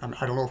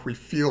 I don't know if we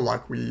feel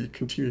like we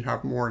continue to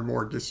have more and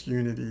more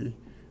disunity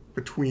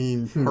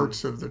between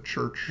parts of the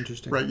church,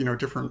 right?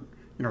 Different,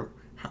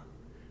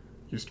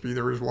 used to be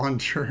there was one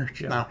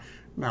church.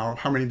 Now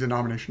how many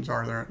denominations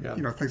are there?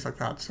 Things like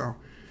that. So,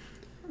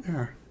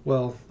 yeah.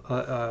 Well,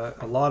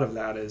 a lot of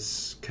that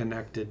is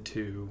connected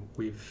to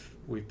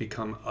we've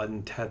become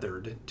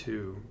untethered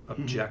to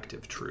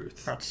objective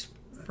truth. That's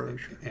very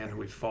true. And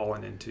we've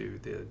fallen into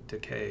the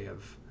decay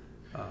of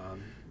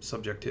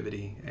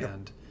subjectivity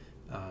and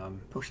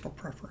personal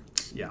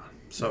preference. Yeah.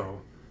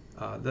 So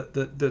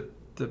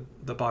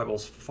the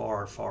Bible's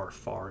far, far,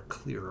 far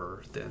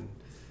clearer than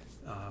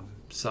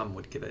some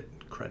would give it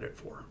credit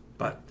for.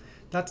 But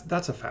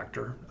that's a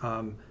factor.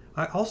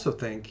 I also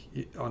think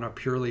on a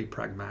purely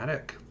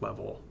pragmatic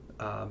level,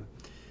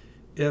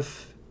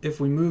 if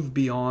we move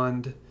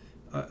beyond,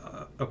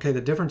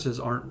 the differences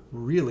aren't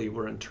really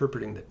we're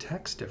interpreting the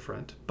text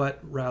different, but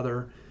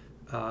rather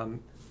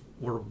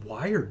we're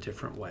wired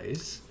different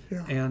ways.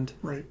 Yeah, and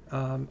right.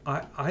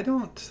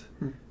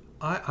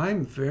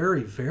 I'm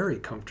very, very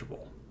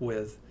comfortable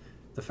with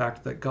the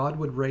fact that God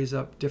would raise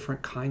up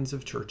different kinds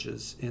of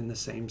churches in the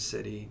same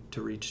city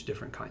to reach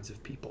different kinds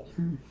of people.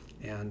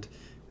 And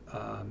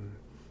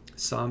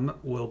some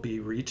will be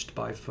reached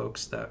by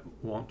folks that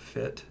won't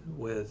fit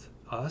with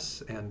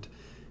us, and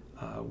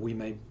we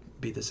may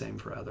be the same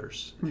for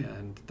others,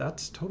 and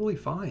that's totally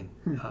fine.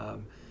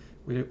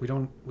 We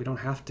don't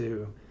have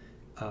to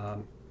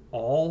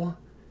all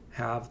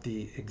have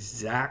the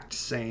exact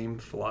same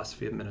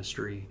philosophy of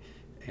ministry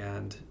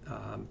and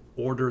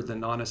order the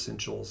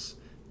non-essentials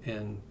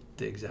in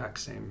the exact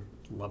same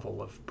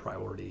level of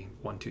priority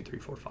 1, 2, 3,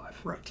 4, 5.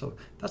 Right. So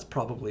that's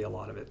probably a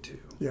lot of it too.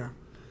 Yeah.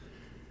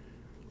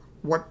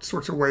 What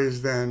sorts of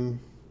ways then?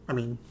 I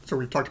mean, so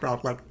we've talked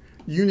about like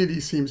unity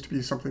seems to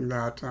be something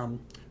that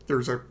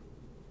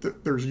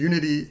there's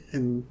unity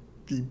in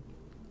the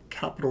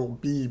capital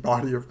B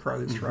body of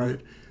Christ, right?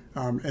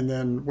 And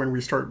then when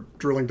we start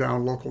drilling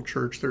down local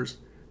church,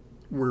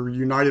 we're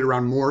united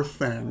around more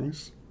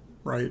things,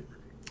 right?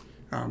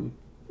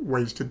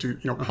 Ways to do,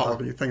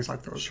 polity, things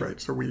like those, right?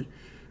 So we,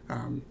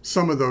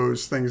 some of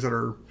those things that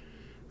are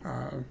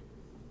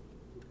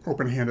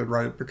open-handed,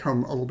 right,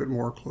 become a little bit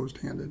more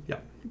closed-handed. Yeah.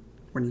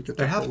 When you get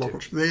to local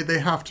church, they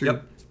have to.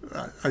 Yep.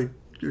 I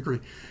agree.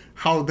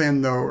 How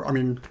then, though? I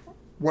mean,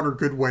 what are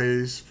good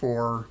ways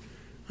for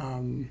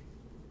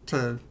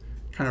to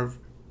kind of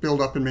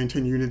build up and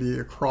maintain unity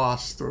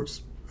across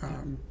those,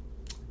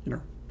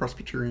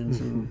 Presbyterians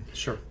and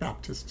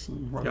Baptists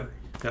and whatever?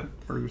 Yep.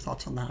 What are your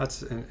thoughts on that?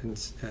 That's an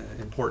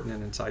important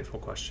and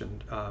insightful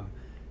question.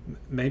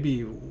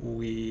 Maybe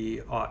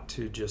we ought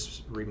to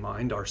just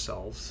remind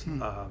ourselves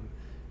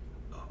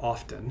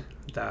often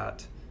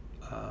that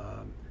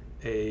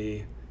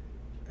a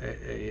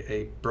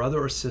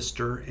brother or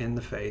sister in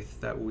the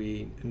faith that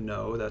we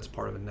know that's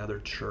part of another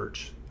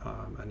church,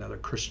 another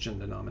Christian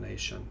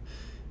denomination,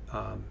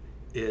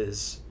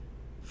 is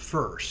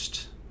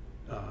first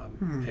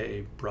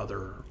a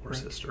brother or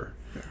sister.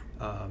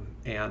 Yeah.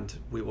 And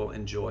we will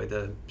enjoy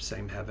the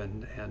same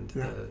heaven and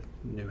the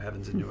new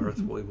heavens and new earth.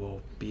 We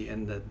will be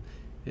in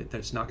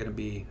there's not going to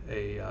be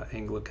a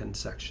Anglican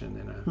section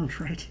in a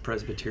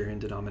Presbyterian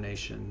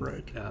denomination,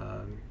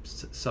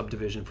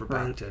 subdivision for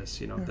Baptists.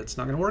 That's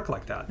not going to work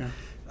like that.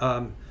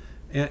 Yeah.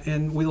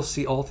 And we'll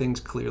see all things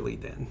clearly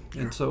then.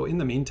 Yeah. And so in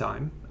the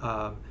meantime,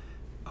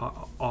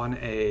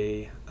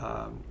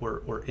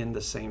 we're in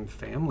the same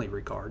family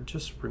regard,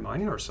 just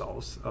reminding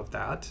ourselves of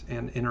that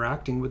and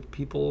interacting with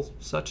people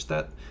such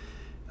that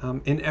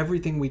in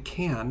everything we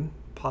can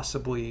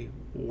possibly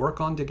work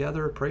on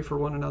together, pray for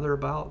one another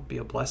about, be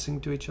a blessing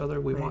to each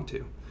other, we want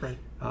to. Right.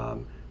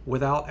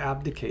 Without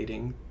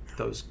abdicating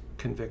those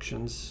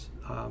convictions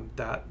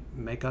that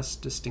make us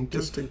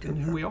distinctive in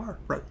who we are.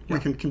 Right. Yeah. We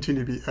can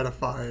continue to be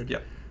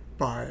edified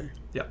by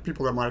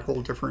people that might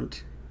hold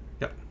different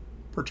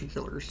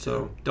particulars.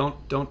 So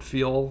don't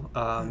feel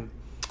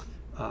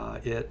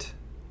it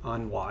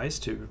unwise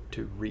to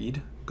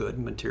read good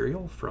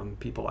material from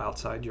people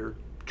outside your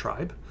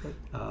tribe,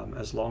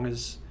 as long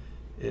as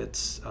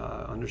it's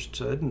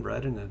understood and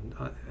read in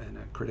a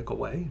critical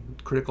way.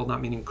 Critical,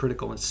 not meaning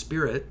critical in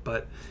spirit,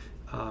 but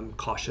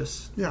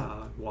cautious,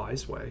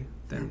 wise way.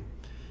 Then,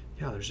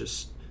 there's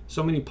just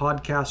so many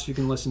podcasts you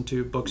can listen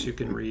to, books you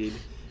can read,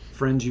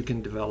 friends you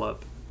can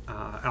develop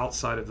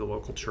outside of the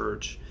local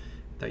church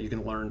that you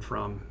can learn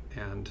from,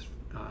 and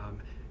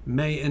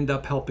may end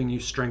up helping you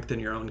strengthen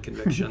your own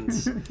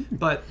convictions.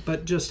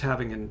 but just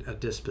having a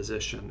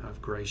disposition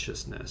of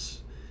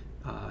graciousness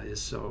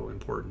is so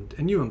important,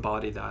 and you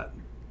embody that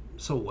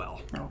so well.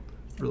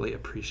 Really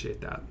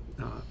appreciate that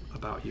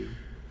about you.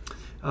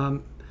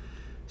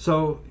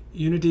 So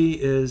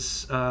unity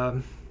is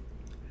a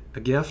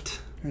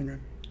gift.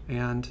 Amen.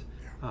 And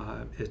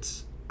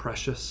it's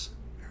precious.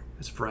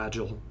 It's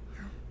fragile.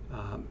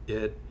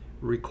 It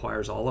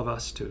requires all of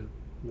us to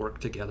work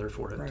together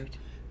for it. Right.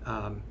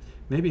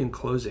 Maybe in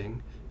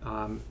closing,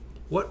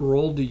 what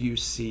role do you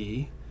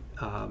see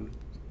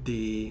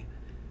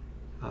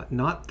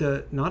not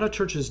a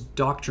church's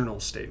doctrinal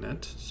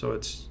statement? So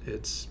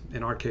it's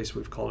in our case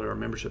we've called it our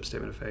membership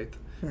statement of faith.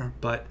 Yeah.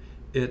 But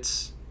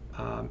it's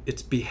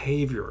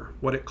behavior,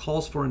 what it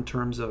calls for in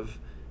terms of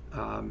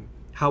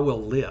how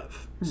we'll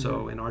live. Mm-hmm.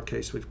 So in our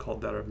case we've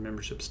called that our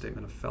membership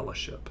statement of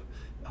fellowship.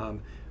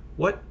 In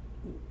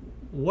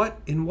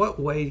what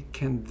way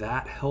can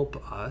that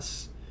help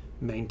us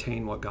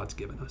maintain what God's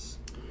given us?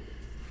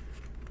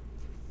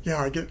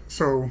 Yeah,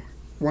 so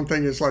one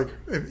thing is like,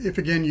 if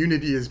again,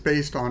 unity is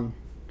based on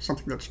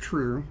something that's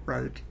true,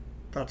 right?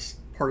 That's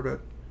part of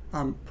it.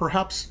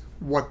 Perhaps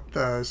what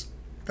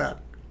that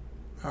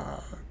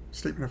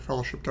statement of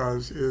fellowship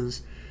does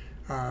is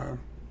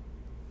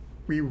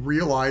we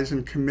realize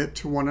and commit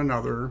to one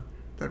another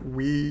that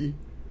we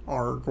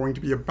are going to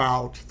be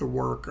about the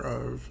work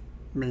of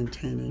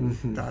maintaining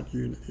that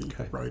unity,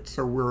 right?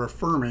 So we're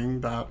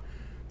affirming that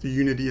the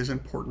unity is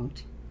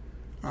important,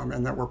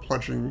 and that we're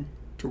pledging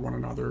to one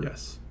another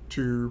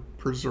to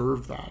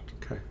preserve that.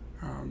 Okay.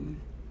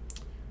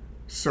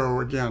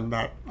 So again,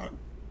 that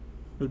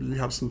maybe you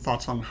have some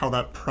thoughts on how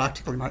that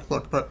practically might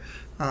look, but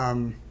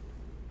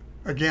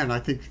again, I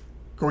think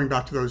going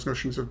back to those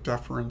notions of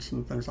deference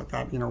and things like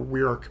that,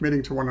 we are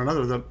committing to one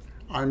another that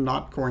I'm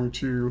not going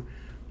to,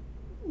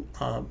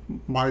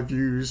 my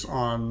views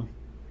on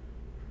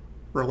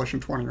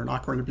Revelation 20 are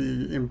not going to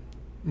be,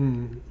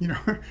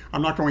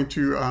 I'm not going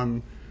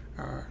to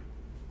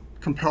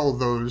compel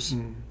those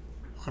on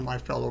my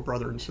fellow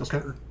brother and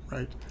sister,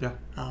 right? Yeah.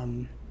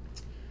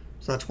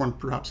 So that's one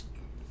perhaps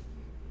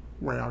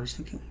way I was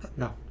thinking.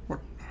 But how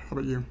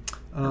about you?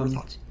 Your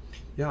thoughts?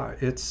 Yeah,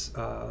 it's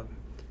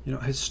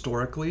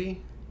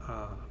historically,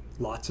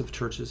 lots of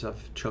churches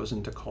have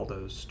chosen to call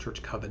those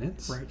church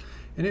covenants, right?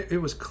 And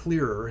it was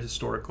clearer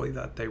historically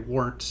that they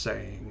weren't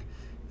saying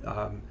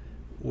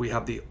we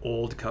have the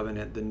old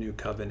covenant, the new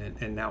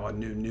covenant, and now a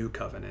new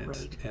covenant,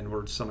 right. And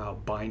we're somehow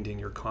binding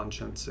your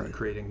conscience and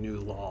creating new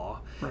law.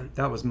 Right.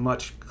 That was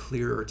much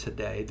clearer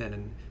today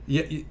than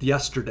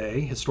yesterday,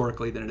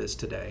 historically, than it is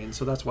today, and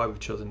so that's why we've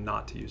chosen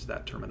not to use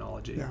that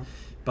terminology. Yeah.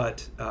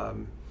 But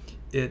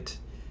it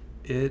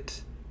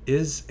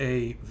is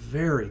a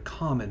very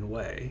common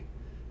way.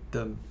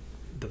 The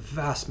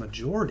vast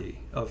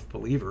majority of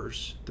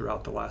believers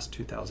throughout the last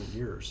 2,000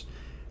 years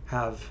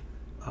have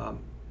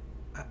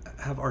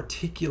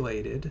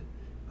articulated,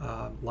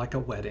 like a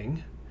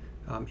wedding,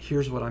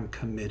 here's what I'm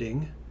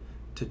committing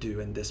to do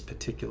in this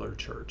particular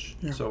church.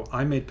 Yeah. So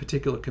I made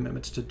particular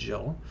commitments to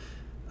Jill,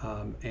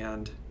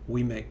 and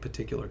we make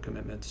particular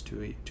commitments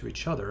to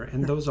each other.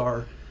 And those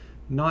are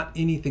not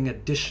anything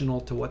additional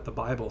to what the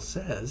Bible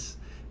says,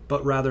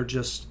 but rather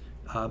just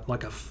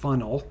like a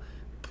funnel,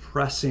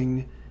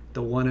 pressing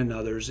the one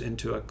another's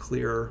into a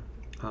clear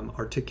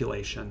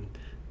articulation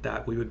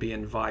that we would be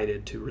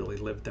invited to really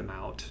live them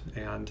out.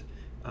 And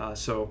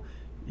so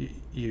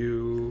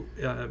we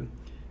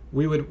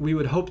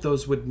would hope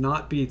those would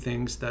not be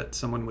things that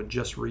someone would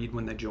just read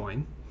when they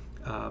join,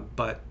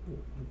 but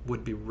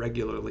would be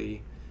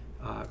regularly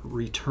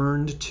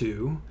returned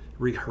to,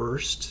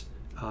 rehearsed,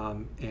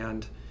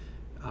 and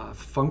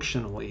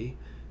functionally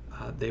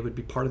they would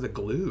be part of the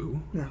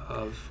glue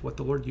of what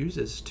the Lord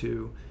uses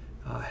to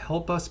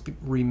help us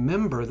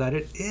remember that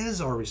it is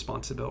our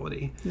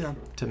responsibility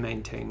to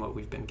maintain what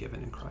we've been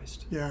given in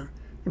Christ. Yeah,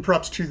 and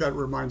perhaps too that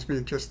reminds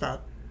me just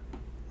that,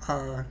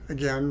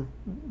 again,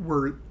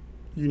 we're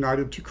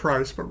united to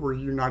Christ, but we're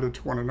united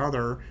to one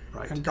another,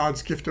 right. And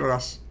God's gifted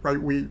us,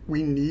 right? We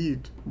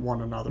need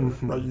one another,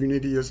 right?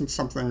 Unity isn't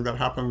something that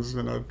happens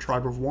in a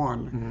tribe of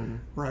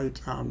one,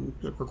 right?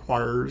 It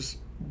requires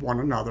one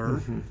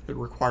another. It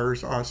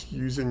requires us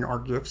using our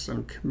gifts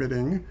and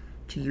committing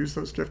to use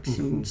those gifts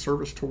in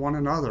service to one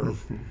another,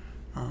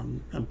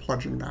 and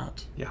pledging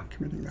that,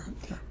 committing that.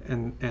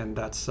 Yeah. And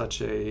that's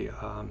such a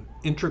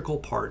integral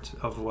part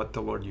of what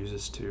the Lord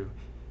uses to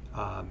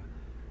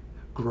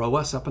grow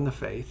us up in the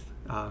faith,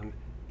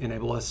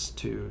 enable us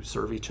to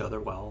serve each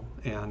other well,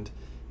 and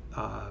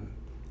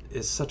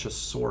is such a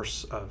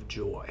source of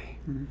joy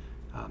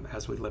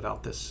as we live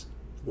out this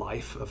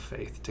life of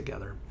faith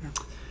together.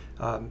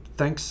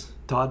 Thanks,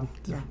 Todd.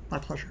 Yeah, my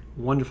pleasure.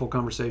 Wonderful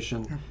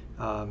conversation.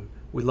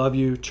 We love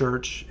you,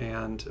 church,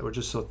 and we're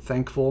just so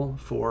thankful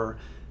for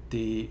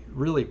the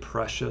really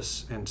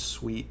precious and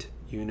sweet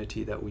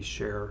unity that we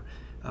share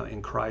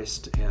in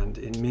Christ, and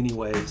in many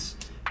ways,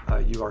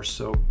 you are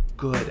so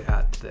good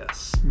at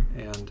this,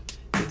 and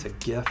it's a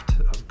gift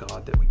of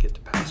God that we get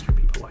to pastor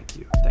people like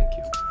you. Thank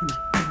you. Amen.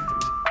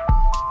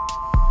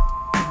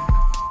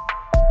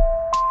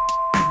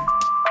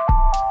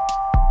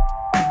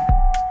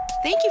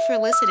 Thank you for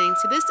listening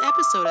to this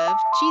episode of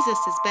Jesus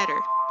is Better.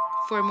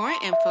 For more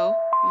info,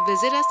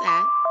 visit us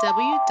at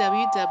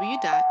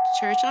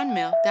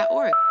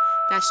www.churchonmill.org.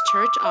 That's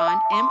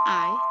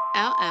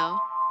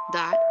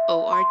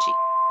churchonmill.org.